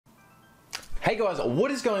Hey guys,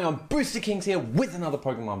 what is going on? BoosterKings here with another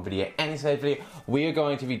Pokemon video, and in today's video we are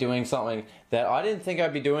going to be doing something that I didn't think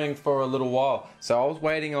I'd be doing for a little while. So I was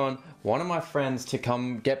waiting on one of my friends to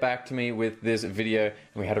come get back to me with this video, and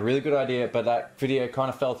we had a really good idea, but that video kind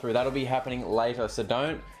of fell through. That'll be happening later, so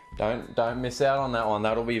don't miss out on that one.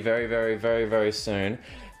 That'll be very soon.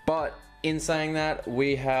 But in saying that,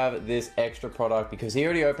 we have this extra product because he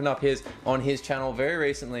already opened up his on his channel very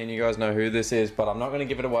recently, and you guys know who this is, but I'm not going to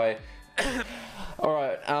give it away.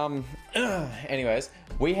 Alright, anyways,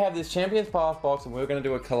 we have this Champions Pass box, and we're going to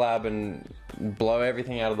do a collab and blow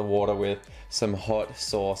everything out of the water with some hot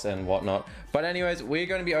sauce and whatnot. But anyways, we're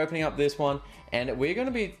going to be opening up this one, and we're going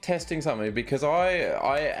to be testing something, because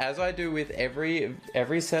as I do with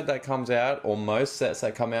every set that comes out, or most sets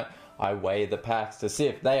that come out, I weigh the packs to see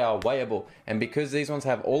if they are weighable. And because these ones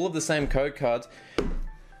have all of the same code cards,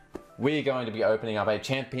 we're going to be opening up a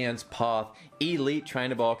Champions Path Elite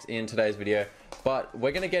Trainer Box in today's video. But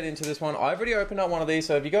we're going to get into this one. I've already opened up one of these,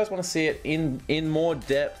 so if you guys want to see it in more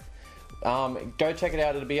depth, go check it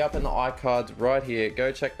out. It'll be up in the iCards right here.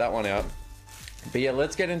 Go check that one out. But yeah,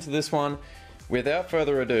 let's get into this one. Without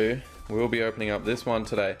further ado, we'll be opening up this one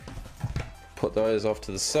today. Put those off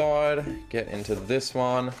to the side. Get into this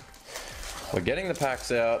one. We're getting the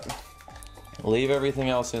packs out. Leave everything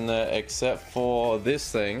else in there except for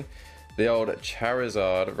this thing. The old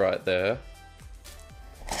Charizard right there.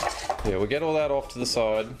 Yeah, we'll get all that off to the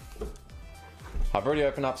side. I've already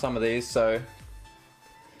opened up some of these, so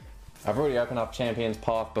I've already opened up Champions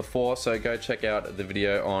Path before, so go check out the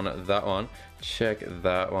video on that one. Check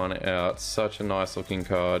that one out. Such a nice looking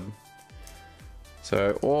card.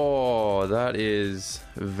 So, oh, that is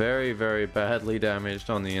very badly damaged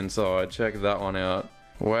on the inside. Check that one out.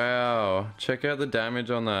 Wow, check out the damage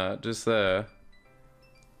on that, just there.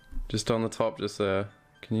 Just on the top, just there.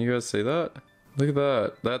 Can you guys see that? Look at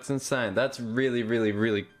that, that's insane. That's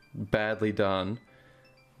really badly done.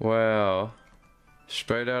 Wow.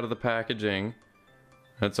 Straight out of the packaging.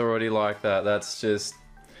 It's already like that. That's just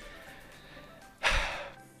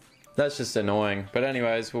annoying. But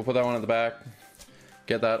anyways, we'll put that one at the back.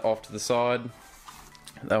 Get that off to the side.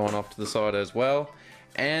 That one off to the side as well.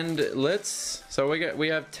 And we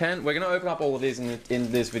have 10. We're going to open up all of these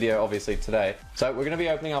in this video, obviously, today. So we're going to be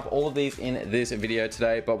opening up all of these in this video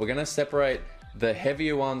today, but we're going to separate the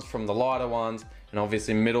heavier ones from the lighter ones, and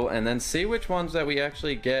obviously middle, and then see which ones that we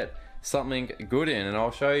actually get something good in. And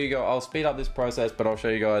I'll show you guys, I'll speed up this process, but I'll show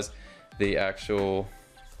you guys the actual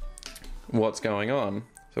what's going on.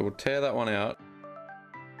 So we'll tear that one out.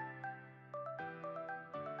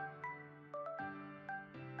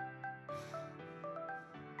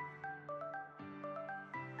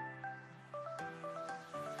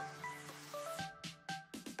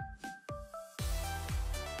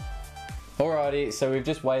 Alrighty, so we've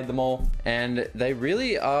just weighed them all, and they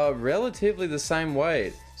really are relatively the same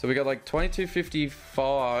weight. So we got like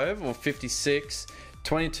 2255 or 56,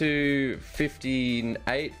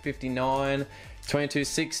 2258, 59,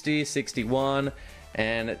 2260, 61,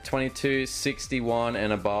 and 2261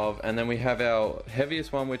 and above. And then we have our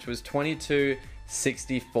heaviest one, which was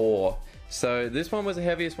 2264. So this one was the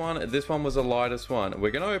heaviest one, this one was the lightest one. We're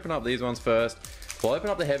gonna open up these ones first. We'll open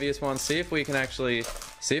up the heaviest one, see if we can actually,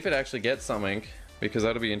 see if it actually gets something, because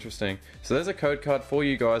that'll be interesting. So there's a code card for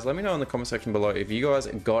you guys. Let me know in the comment section below if you guys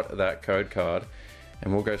got that code card,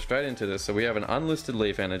 and we'll go straight into this. So we have an unlisted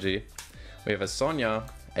Leaf Energy, we have a Sonya,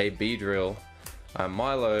 a Beedrill, a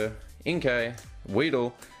Milo, Inkay,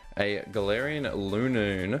 Weedle, a Galarian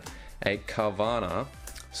Lunoon, a Carvana,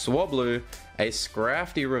 Swablu, a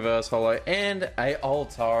Scrafty Reverse Holo, and a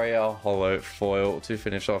Altaria Holo Foil to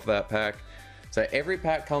finish off that pack. So every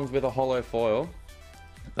pack comes with a holo foil.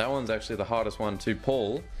 That one's actually the hardest one to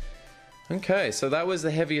pull. Okay, so that was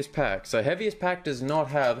the heaviest pack. So heaviest pack does not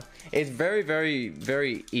have, it's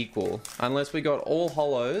very equal. Unless we got all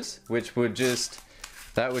holos, which would just,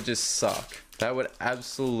 that would just suck. That would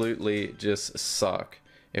absolutely just suck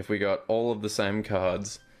if we got all of the same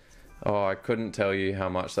cards. Oh, I couldn't tell you how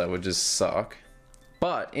much that would just suck.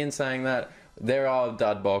 But in saying that, there are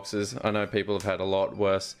dud boxes. I know people have had a lot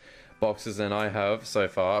worse boxes than I have so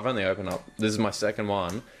far. I've only opened up, this is my second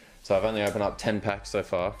one, so I've only opened up 10 packs so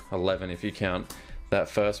far, 11 if you count that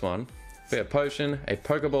first one. We have Potion, a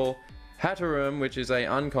Pokeball, Hatterum, which is a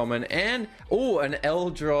uncommon, and oh, an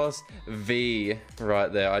Eldros V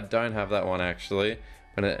right there. I don't have that one actually,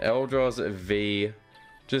 but an Eldros V,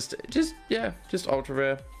 just ultra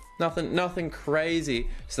rare. Nothing crazy.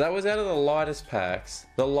 So that was out of the lightest packs.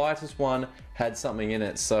 The lightest one had something in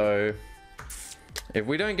it, so if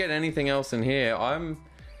we don't get anything else in here,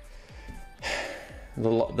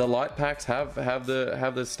 the light packs have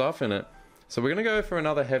the stuff in it. So we're gonna go for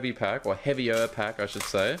another heavy pack, or heavier pack, I should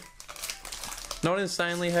say. Not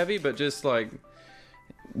insanely heavy, but just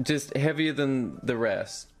heavier than the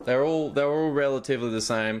rest. They're all relatively the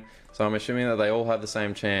same, so I'm assuming that they all have the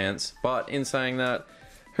same chance. But in saying that,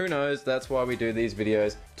 who knows? That's why we do these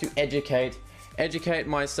videos, to educate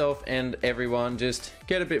myself and everyone. Just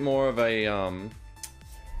get a bit more of a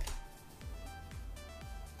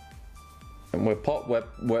and we're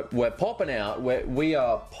popping out. We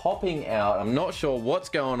are popping out. I'm not sure what's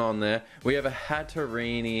going on there. We have a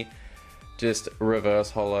Hatterene, just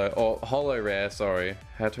reverse holo, or holo rare, sorry.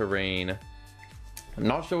 Hatterene. I'm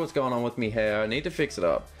not sure what's going on with me hair. I need to fix it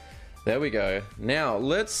up. There we go. Now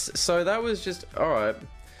so that was just, alright.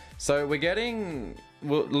 So we're getting,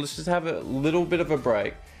 let's just have a little bit of a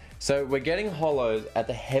break. So we're getting holos at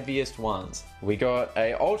the heaviest ones. We got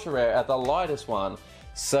a ultra rare at the lightest one.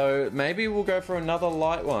 So maybe we'll go for another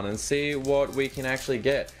light one and see what we can actually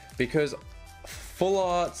get. Because full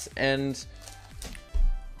arts, and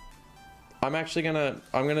I'm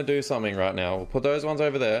gonna do something right now. We'll put those ones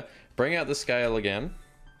over there, bring out the scale again.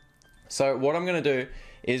 So what I'm gonna do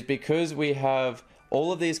is, because we have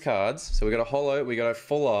all of these cards, so we got a holo, we got a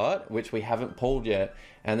full art, which we haven't pulled yet,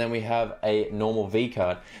 and then we have a normal V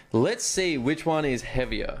card. Let's see which one is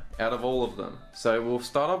heavier out of all of them. So we'll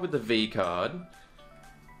start off with the V card.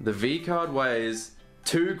 The V card weighs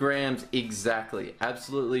 2 grams exactly,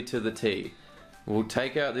 absolutely to the T. We'll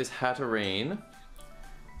take out this Hatterene.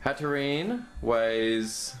 Hatterene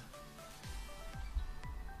weighs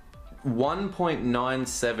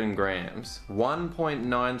 1.97 grams.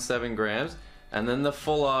 1.97 grams. And then the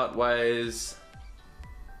full art weighs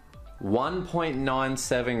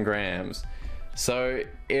 1.97 grams. So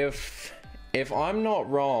if I'm not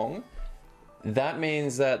wrong, that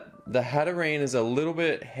means that the Hatterene is a little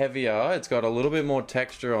bit heavier. It's got a little bit more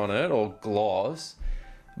texture on it, or gloss,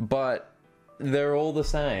 but they're all the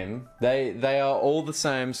same. They are all the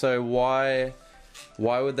same. So why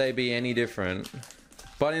would they be any different?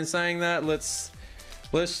 But in saying that, let's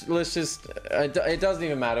just, it doesn't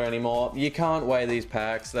even matter anymore. You can't weigh these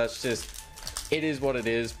packs. That's just, it is what it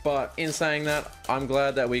is. But in saying that, I'm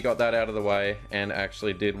glad that we got that out of the way and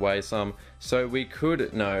actually did weigh some, so we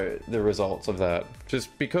could know the results of that.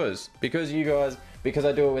 Just because you guys, because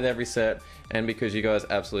I do it with every set, and because you guys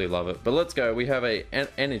absolutely love it. But let's go. We have a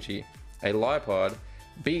Energy, a Lipod,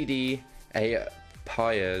 BD, a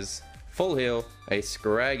Paez, Full Heal, a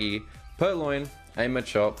Scraggy, Purloin, a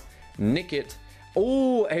Machop, Nickit.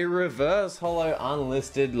 Oh, a reverse holo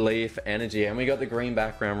unlisted Leaf Energy, and we got the green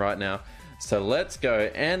background right now. So let's go.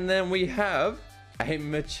 And then we have a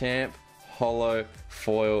Machamp holo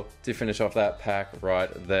foil to finish off that pack right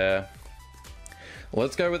there.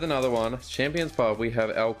 Let's go with another one. Champions Pub, we have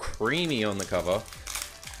our Creamy on the cover.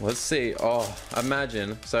 Let's see. Oh,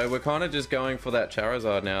 imagine. So we're kind of just going for that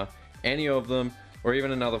Charizard now. Any of them, or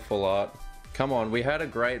even another full art. Come on, we had a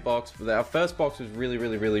great box. Our first box was really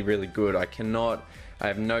good. I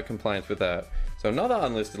have no complaints with that. So another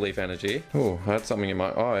unlisted Leaf Energy. Oh, I had something in my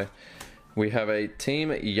eye. We have a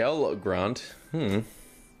Team Yell Grunt. Weird.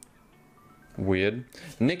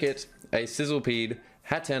 Nickit, a Sizzlepede,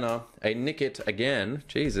 Hatenna, a Nickit again.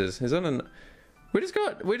 Jesus, is that an... We just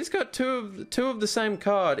got two of the same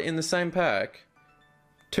card in the same pack.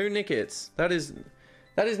 2 Nickits. That is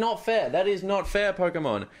not fair. That is not fair,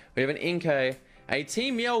 Pokemon. We have an Inkay, a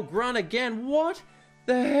Team Yell Grunt again. What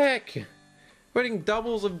the heck? We're getting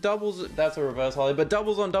doubles of doubles. That's a reverse holo, but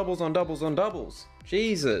doubles on doubles on doubles on doubles.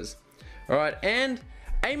 Jesus. Alright, and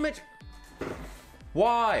a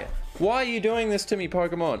Why? Why are you doing this to me,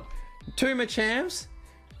 Pokemon? 2 Machamps?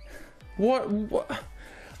 What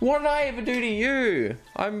did I ever do to you?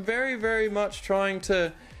 I'm very much trying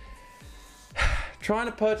to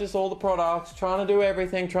purchase all the products, trying to do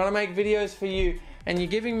everything, trying to make videos for you, and you're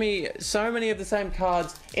giving me so many of the same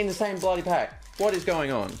cards in the same bloody pack. What is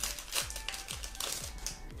going on?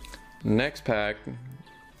 Next pack.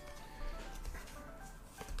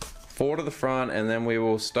 4 to the front, and then we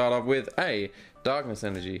will start off with a Darkness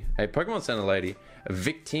Energy, a Pokemon Center Lady, a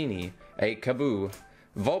Victini, a Kaboo,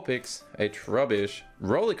 Vulpix, a Trubbish,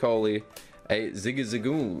 Roly-Coly, a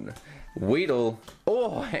Zigzagoon, Weedle,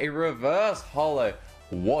 oh, a reverse holo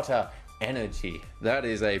Water Energy. That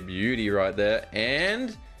is a beauty right there.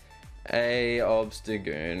 And a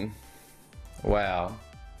Obstagoon. Wow.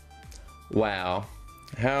 Wow.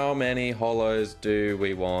 How many holos do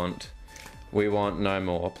we want? We want no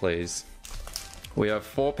more, please. We have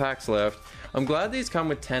 4 packs left. I'm glad these come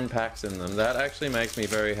with 10 packs in them. That actually makes me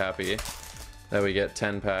very happy that we get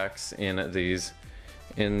 10 packs in these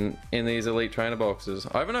these Elite Trainer boxes.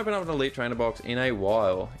 I haven't opened up an Elite Trainer box in a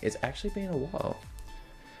while. It's actually been a while.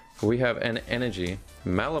 We have an Energy,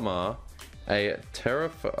 Malamar, a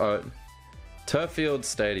Turffield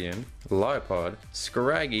Stadium, Liepard,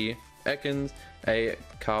 Scraggy, Ekans, a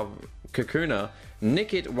Kakuna,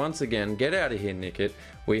 Nickit once again, get out of here Nickit.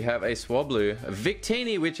 We have a Swablu,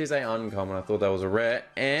 Victini, which is a uncommon, I thought that was a rare,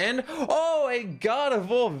 and oh, a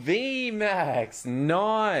Gardevoir VMAX,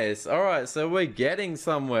 nice. Alright, so we're getting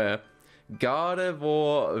somewhere.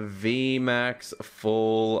 Gardevoir VMAX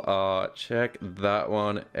full art, check that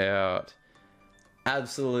one out.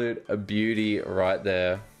 Absolute beauty right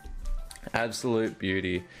there. Absolute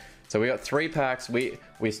beauty. So we got 3 packs. We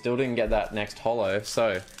still didn't get that next holo.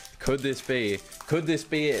 So could this be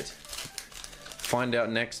it? Find out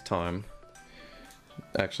next time.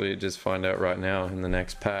 Actually, just find out right now in the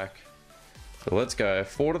next pack. So let's go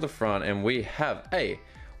 4 to the front, and we have a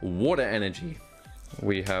Water Energy.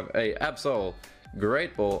 We have a Absol,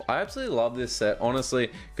 Great Ball. I absolutely love this set, honestly,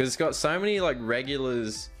 because it's got so many like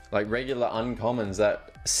regulars, like regular uncommons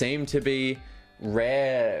that seem to be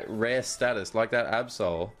rare status, like that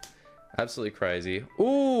Absol. Absolutely crazy.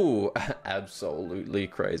 Ooh, absolutely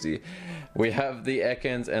crazy. We have the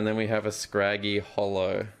Ekans, and then we have a Scraggy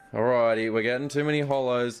holo. Alrighty, we're getting too many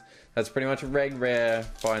holos. That's pretty much a reg rare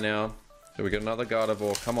by now. So we got another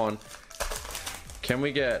Gardevoir. Come on. Can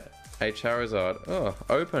we get a Charizard? Oh,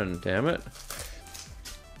 open, damn it.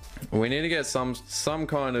 We need to get some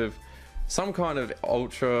kind of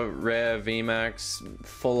ultra rare VMAX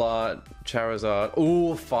full art Charizard.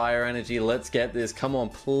 Ooh, Fire Energy. Let's get this. Come on,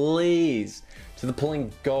 please. To the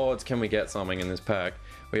pulling gods, can we get something in this pack?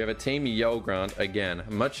 We have a Team Yellgrunt again,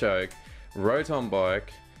 Machoke, Rotom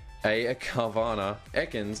Bike, a Carvana,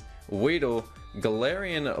 Ekans, Weedle,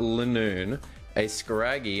 Galarian Linoon, a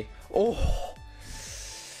Scraggy. Oh!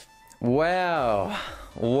 Wow.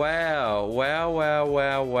 Wow. Wow, wow,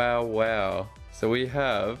 wow, wow, wow. So we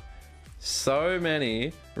have so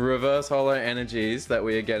many reverse holo energies that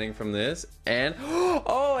we are getting from this, and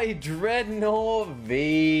oh, a Dreadnought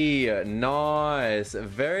V. Nice.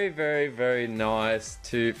 Very, very, very nice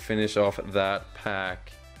to finish off that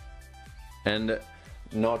pack. And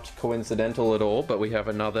not coincidental at all, but we have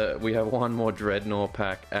one more Dreadnought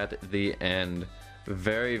pack at the end.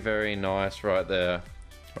 Very, very nice right there.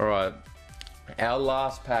 Alright, our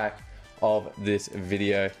last pack of this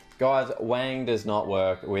video. Guys, weighing does not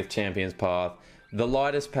work with Champions Path. The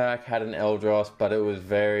lightest pack had an Eldros, but it was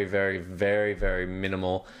very, very, very, very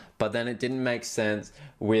minimal. But then it didn't make sense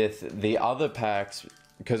with the other packs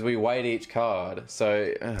because we weighed each card.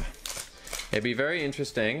 So it'd be very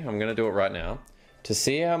interesting, I'm going to do it right now, to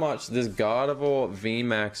see how much this Gardevoir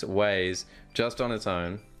VMAX weighs just on its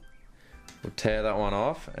own. We'll tear that one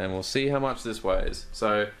off and we'll see how much this weighs.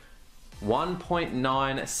 So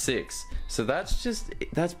 1.96. So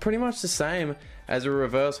that's pretty much the same as a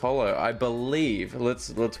reverse holo, I believe.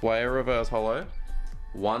 Let's weigh a reverse holo.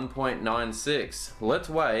 1.96. Let's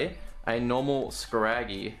weigh a normal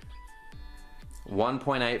Scraggy.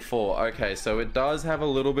 1.84. Okay, so it does have a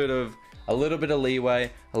little bit of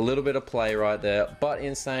leeway, a little bit of play right there. But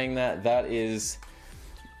in saying that,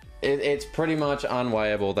 it's pretty much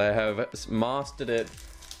unweighable. They have mastered it,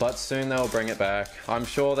 but soon they'll bring it back. I'm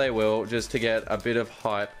sure they will, just to get a bit of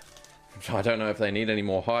hype. I don't know if they need any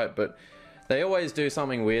more hype, but they always do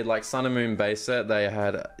something weird. Like Sun and Moon base set, they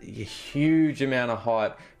had a huge amount of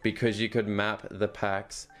hype because you could map the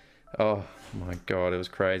packs. Oh my god, it was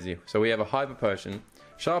crazy. So we have a Hyper Potion,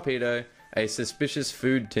 Sharpedo, a Suspicious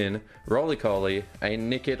Food Tin, Roly-Coly, a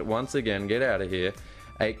Nickit once again, get out of here,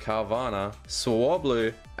 a Carvana,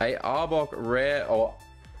 Swablu, a Arbok rare or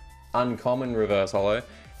uncommon reverse holo,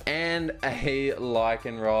 and a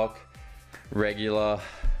Lycanroc regular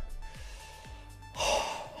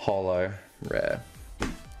holo rare.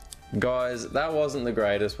 Guys, that wasn't the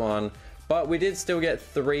greatest one, but we did still get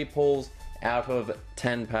 3 pulls out of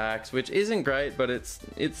 10 packs, which isn't great, but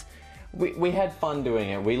we had fun doing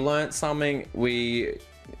it. We learnt something. We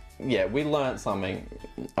learnt something.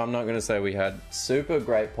 I'm not going to say we had super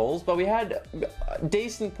great pulls, but we had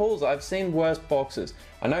decent pulls. I've seen worse boxes.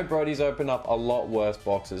 I know Brody's opened up a lot worse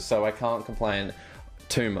boxes, so I can't complain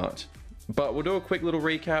too much. But we'll do a quick little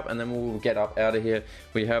recap and then we'll get up out of here.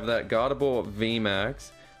 We have that Gardevoir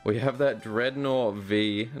VMAX. We have that Dreadnought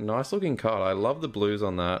V. Nice looking card. I love the blues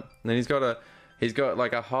on that. And then he's got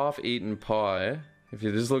like a half-eaten pie. If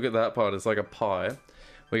you just look at that part, it's like a pie.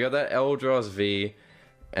 We got that Eldros V.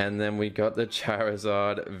 And then we got the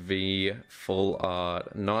Charizard V full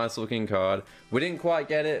art. Nice looking card. We didn't quite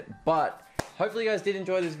get it, but hopefully you guys did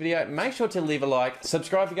enjoy this video. Make sure to leave a like,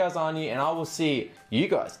 subscribe if you guys are new, and I will see you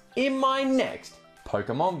guys in my next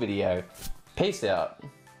Pokemon video. Peace out.